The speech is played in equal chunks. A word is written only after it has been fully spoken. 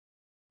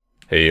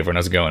Hey everyone,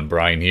 how's it going?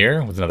 Brian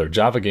here with another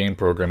Java game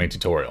programming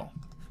tutorial.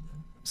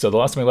 So the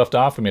last time we left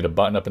off, we made a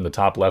button up in the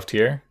top left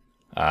here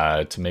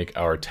to make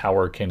our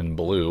tower cannon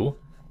blue.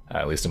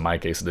 At least in my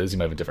case it is. You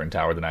might have a different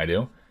tower than I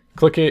do.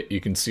 Click it, you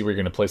can see where you're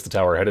going to place the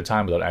tower ahead of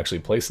time without actually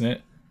placing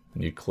it.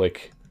 And you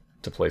click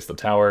to place the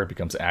tower, it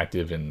becomes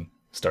active and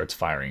starts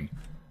firing.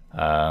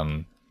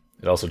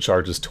 It also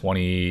charges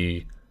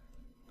 20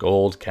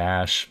 gold,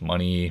 cash,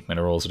 money,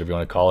 minerals, whatever you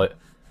want to call it,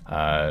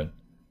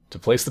 to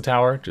place the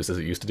tower, just as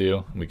it used to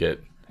do. We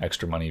get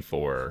extra money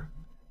for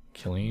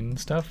killing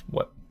stuff.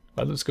 What?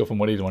 Why did this go from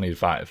 180 to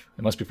 185?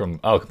 It must be from,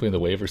 oh, completing the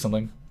wave or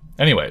something.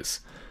 Anyways,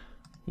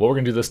 what we're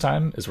going to do this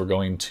time is we're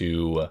going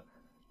to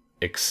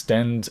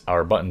extend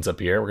our buttons up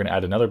here. We're going to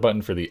add another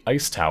button for the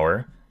ice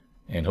tower,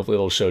 and hopefully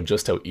it'll show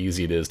just how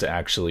easy it is to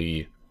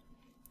actually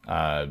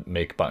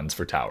make buttons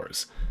for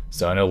towers.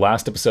 So I know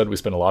last episode we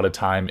spent a lot of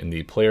time in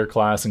the player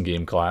class and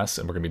game class,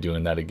 and we're going to be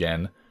doing that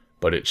again,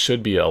 but it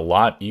should be a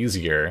lot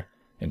easier.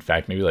 In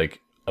fact, maybe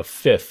like a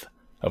fifth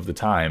of the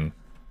time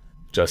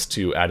just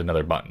to add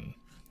another button.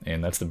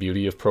 And that's the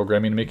beauty of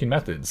programming and making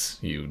methods.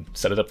 You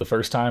set it up the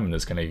first time and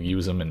just kind of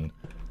use them and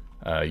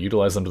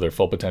utilize them to their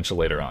full potential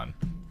later on.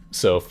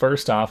 So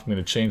first off, I'm going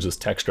to change this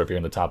texture up here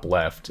in the top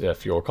left.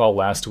 If you'll recall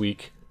last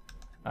week,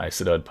 I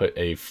said I'd put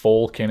a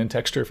full cannon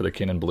texture for the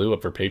cannon blue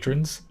up for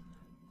patrons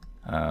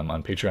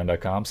on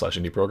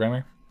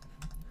patreon.com/indieprogrammer.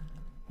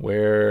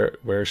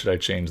 Where should I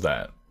change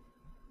that?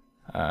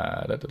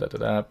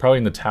 Probably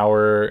in the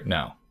tower,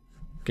 no.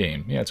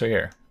 Game, yeah, it's right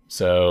here.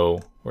 So,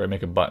 where I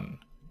make a button.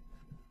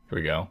 Here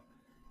we go.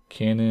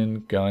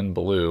 Cannon, gun,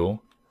 blue.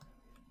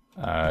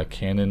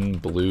 Cannon,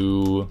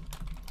 blue,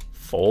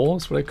 full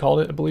is what I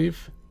called it, I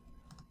believe.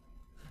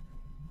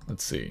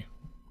 Let's see.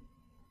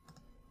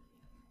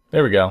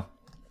 There we go.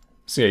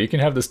 So yeah, you can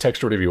have this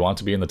texture whatever you want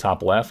to be in the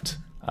top left.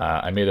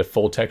 I made a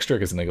full texture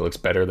because I think it looks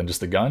better than just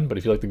the gun, but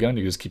if you like the gun,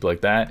 you just keep it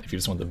like that. If you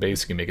just want the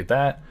base, you can make it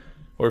that.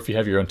 Or if you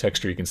have your own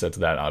texture, you can set to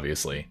that,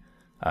 obviously.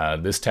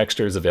 This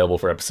texture is available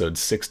for episode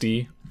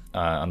 60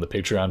 on the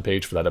Patreon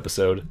page for that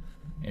episode.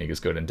 And you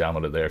just go ahead and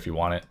download it there if you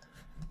want it.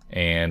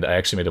 And I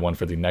actually made one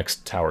for the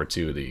next tower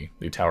too.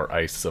 The tower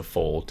ice is a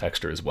full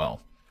texture as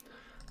well.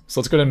 So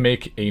let's go ahead and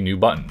make a new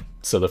button.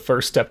 So the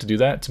first step to do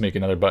that, to make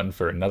another button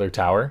for another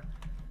tower,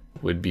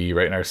 would be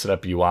right in our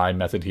setup UI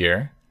method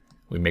here.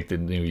 We make the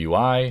new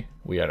UI,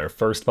 we add our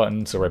first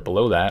button. So right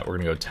below that, we're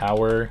gonna go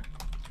tower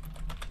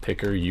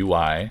picker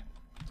UI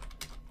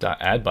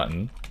 .add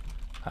button.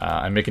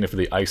 I'm making it for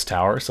the ice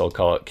tower, so I'll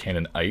call it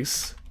cannon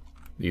ice.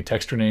 The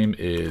texture name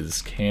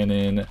is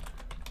cannon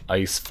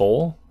ice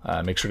full.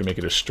 Make sure to make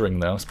it a string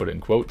though, so put it in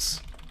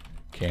quotes.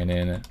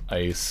 Cannon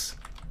ice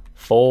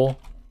full.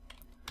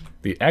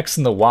 The X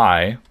and the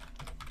Y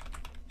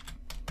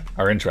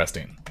are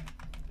interesting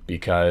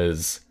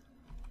because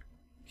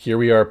here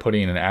we are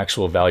putting an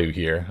actual value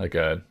here, like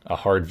a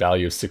hard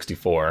value of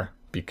 64,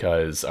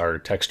 because our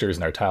textures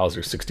and our tiles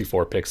are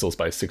 64 pixels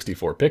by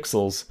 64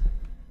 pixels.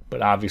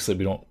 But obviously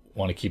we don't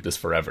want to keep this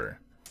forever.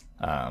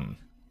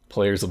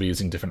 Players will be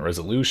using different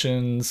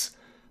resolutions.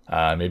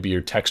 Maybe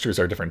your textures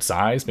are different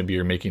size. Maybe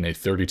you're making a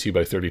 32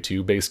 by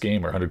 32 base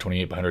game, or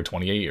 128 by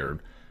 128, or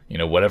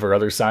whatever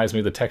other size.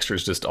 Maybe the texture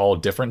is just all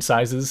different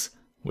sizes,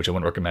 which I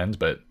wouldn't recommend,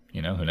 but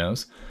who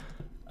knows.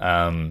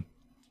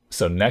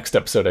 So next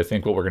episode, I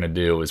think what we're going to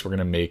do is we're going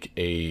to make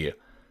a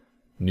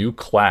new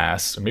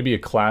class, or maybe a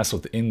class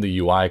within the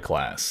UI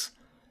class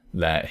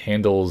that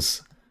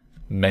handles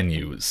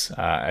menus.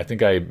 I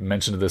think I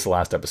mentioned this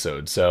last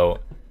episode. So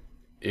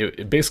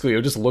it basically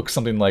would just look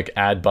something like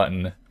add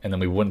button, and then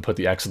we wouldn't put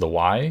the X or the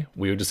Y.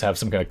 We would just have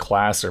some kind of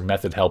class or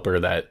method helper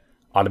that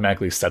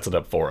automatically sets it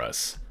up for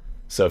us.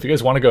 So if you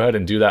guys want to go ahead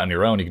and do that on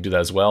your own, you can do that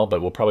as well, but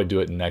we'll probably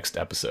do it next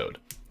episode.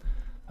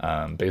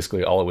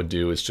 Basically all it would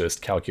do is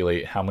just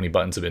calculate how many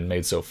buttons have been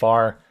made so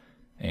far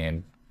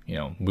and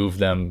move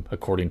them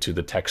according to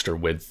the texture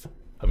width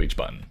of each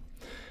button.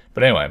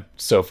 But anyway,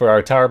 so for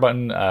our tower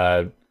button,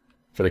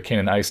 for the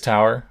cannon ice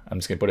tower, I'm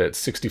just going to put it at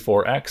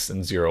 64x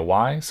and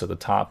 0y, so the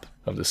top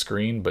of the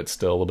screen, but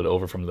still a little bit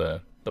over from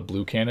the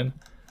blue cannon.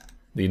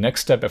 The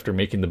next step after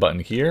making the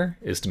button here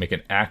is to make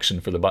an action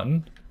for the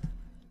button.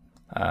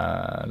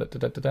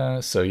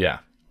 So yeah,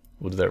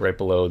 we'll do that right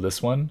below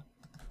this one.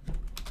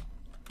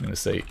 I'm going to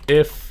say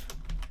if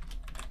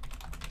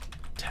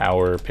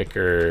tower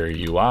picker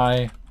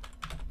UI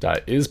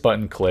 .is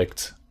button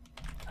clicked.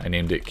 I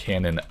named it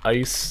cannon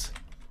ice.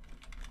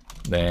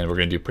 Then we're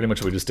going to do pretty much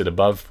what we just did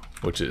above,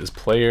 which is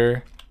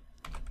player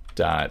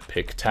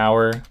 .pick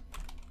tower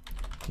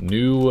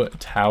new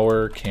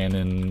tower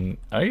cannon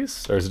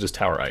ice, or is it just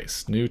tower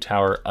ice? New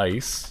tower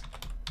ice,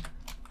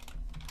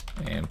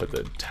 and put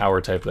the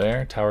tower type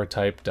there. Tower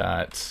type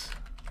dot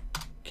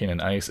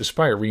cannon ice. I should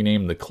probably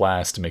rename the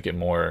class to make it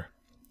more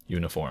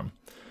uniform.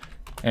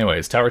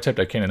 Anyways, tower type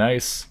dot cannon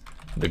ice.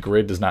 The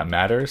grid does not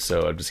matter,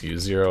 so I'll just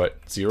use 0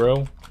 at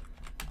 0.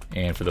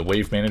 And for the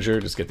wave manager,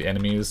 just get the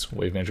enemies.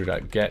 Wave manager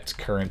dot get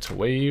current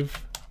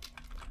wave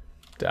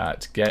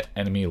dot get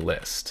enemy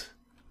list.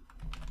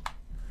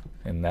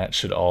 And that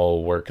should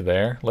all work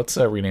there. Let's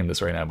rename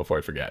this right now before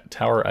I forget.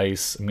 Tower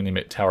Ice. I'm going to name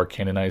it Tower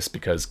Cannon Ice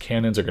because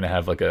cannons are going to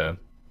have like a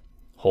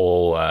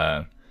whole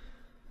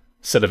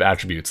set of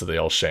attributes that they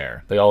all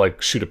share. They all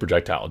like shoot a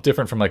projectile.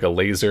 Different from like a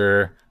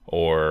laser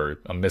or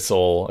a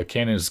missile. A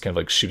cannon is kind of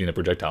like shooting a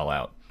projectile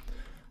out.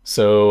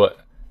 So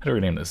how do we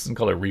rename this? Isn't it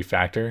called a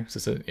refactor? Is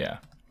this it? Yeah.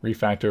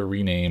 Refactor,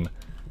 rename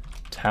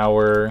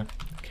Tower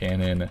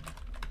Cannon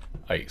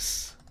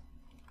Ice.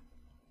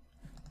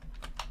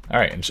 All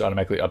right, and just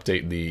automatically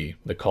update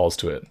the calls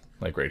to it,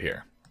 like right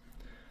here.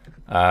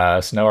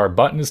 So now our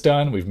button is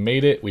done. We've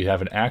made it. We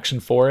have an action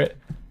for it.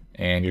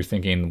 And you're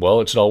thinking,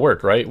 well, it should all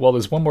work, right? Well,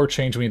 there's one more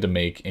change we need to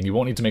make, and you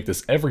won't need to make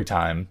this every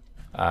time,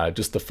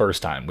 just the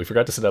first time. We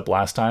forgot to set it up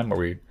last time,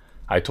 or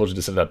I told you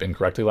to set it up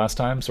incorrectly last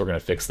time, so we're going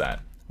to fix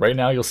that. Right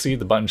now, you'll see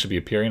the button should be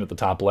appearing at the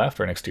top left,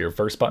 right next to your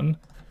first button.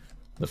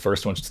 The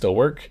first one should still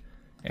work.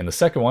 And the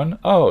second one,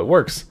 oh, it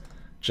works.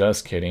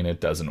 Just kidding,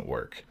 it doesn't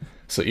work.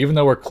 So even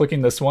though we're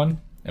clicking this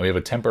one, and we have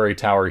a temporary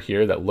tower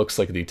here that looks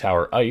like the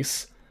Tower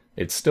Ice,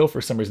 it's still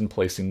for some reason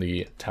placing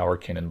the Tower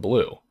Cannon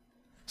Blue.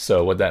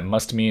 So what that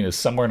must mean is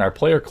somewhere in our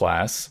player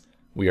class,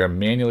 we are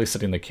manually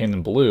setting the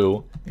Cannon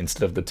Blue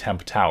instead of the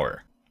Temp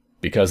Tower.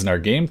 Because in our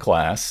game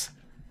class,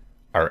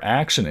 our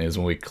action is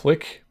when we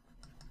click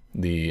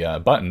the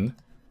button,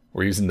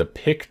 we're using the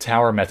Pick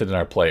Tower method in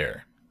our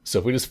player. So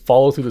if we just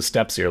follow through the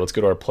steps here, let's go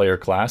to our player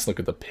class,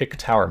 look at the Pick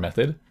Tower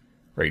method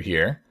right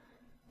here.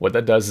 What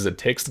that does is it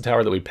takes the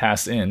tower that we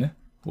pass in,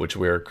 which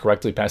we're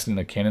correctly passing in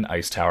a Cannon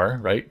Ice Tower,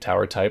 right?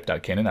 Tower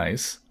type.cannon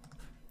ice.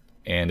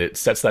 And it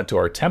sets that to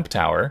our temp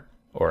tower,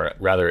 or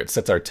rather it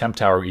sets our temp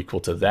tower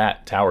equal to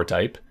that tower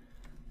type,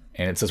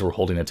 and it says we're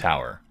holding a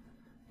tower.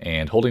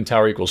 And holding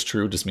tower equals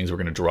true just means we're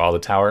going to draw the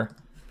tower.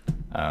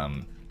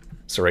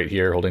 So right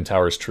here, holding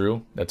tower is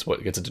true. That's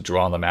what gets it to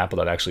draw on the map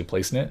without actually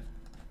placing it.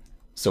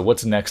 So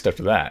what's next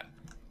after that?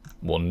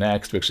 Well,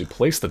 next we actually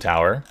place the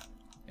tower,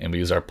 and we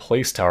use our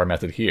place tower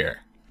method here.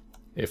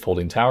 If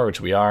holding tower,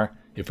 which we are,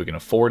 if we can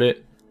afford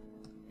it,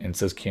 and it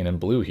says Cannon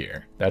Blue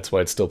here. That's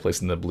why it's still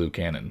placing the blue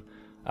cannon.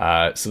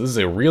 So this is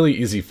a really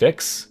easy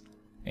fix,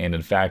 and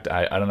in fact,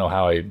 I don't know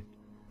how I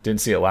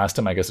didn't see it last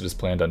time. I guess I just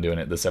planned on doing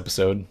it this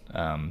episode.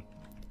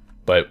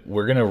 But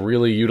we're going to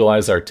really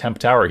utilize our temp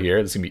tower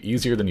here. This is going to be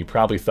easier than you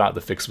probably thought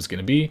the fix was going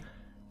to be.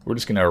 We're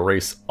just going to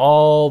erase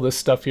all this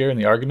stuff here in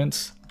the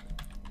arguments,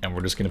 and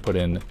we're just going to put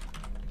in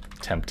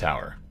temp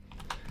tower.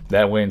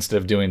 That way, instead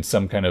of doing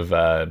some kind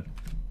of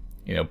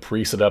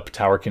pre-set up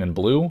Tower Cannon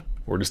Blue,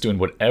 we're just doing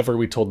whatever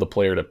we told the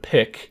player to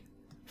pick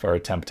for our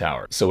temp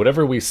tower. So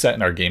whatever we set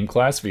in our game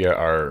class via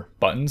our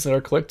buttons that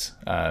are clicked,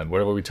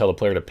 whatever we tell the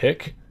player to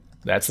pick,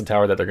 that's the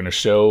tower that they're going to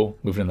show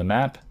moving in the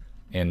map.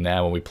 And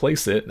now when we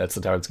place it, that's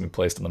the tower that's going to be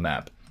placed on the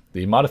map.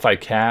 The modify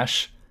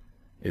cache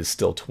is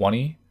still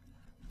 20.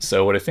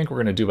 So what I think we're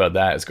going to do about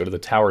that is go to the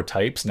tower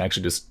types and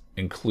actually just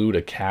include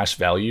a cache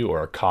value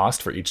or a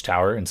cost for each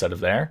tower instead of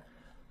there.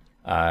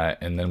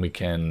 And then we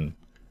can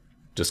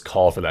just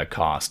call for that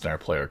cost in our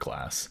player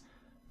class.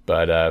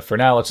 But for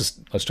now,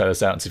 let's try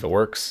this out and see if it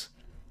works.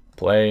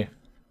 Play.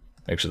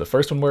 Make sure the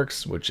first one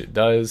works, which it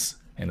does.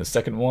 And the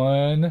second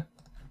one,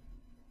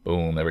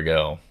 boom, there we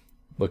go.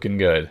 Looking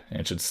good.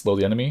 And it should slow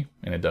the enemy,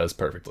 and it does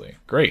perfectly.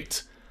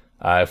 Great.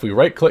 If we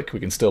right click, we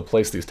can still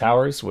place these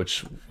towers,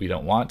 which we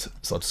don't want.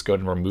 So let's go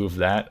ahead and remove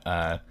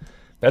that.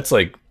 That's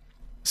like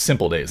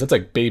simple days. That's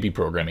like baby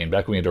programming.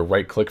 Back when we had to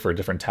right click for a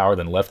different tower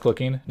than left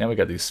clicking. Now we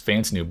got these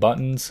fancy new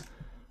buttons.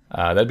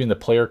 That'd be in the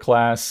player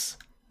class.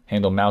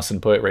 Handle mouse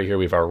input. Right here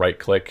we have our right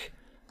click.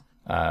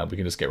 We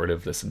can just get rid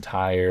of this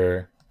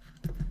entire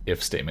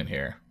if statement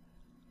here.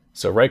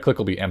 So right click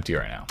will be empty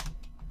right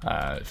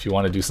now. If you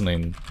want to do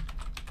something,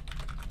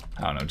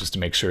 I don't know, just to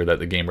make sure that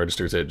the game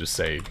registers it, just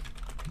say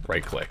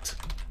right clicked.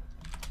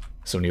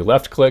 So when you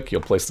left click,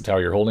 you'll place the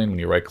tower you're holding. When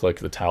you right click,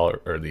 the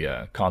tower or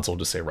the console will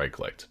just say right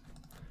clicked.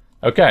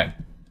 Okay,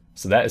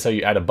 so that is how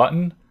you add a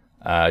button.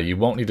 You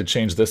won't need to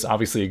change this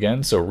obviously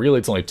again. So really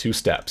it's only 2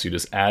 steps. You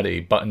just add a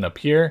button up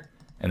here,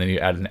 and then you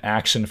add an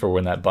action for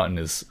when that button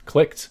is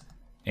clicked.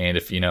 And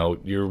if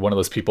you're one of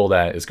those people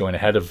that is going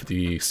ahead of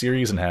the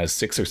series and has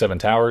 6 or 7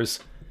 towers,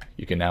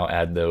 you can now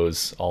add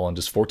those all in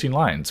just 14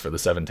 lines for the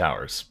 7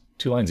 towers.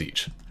 2 lines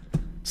each.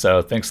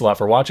 So thanks a lot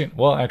for watching.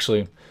 Well,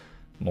 actually,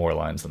 more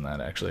lines than that,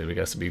 actually. I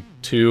guess it'd be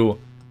 2,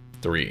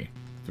 3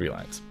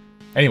 lines.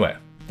 Anyway,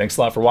 thanks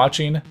a lot for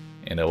watching,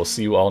 and I will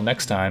see you all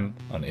next time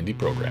on Indie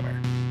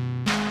Programmer.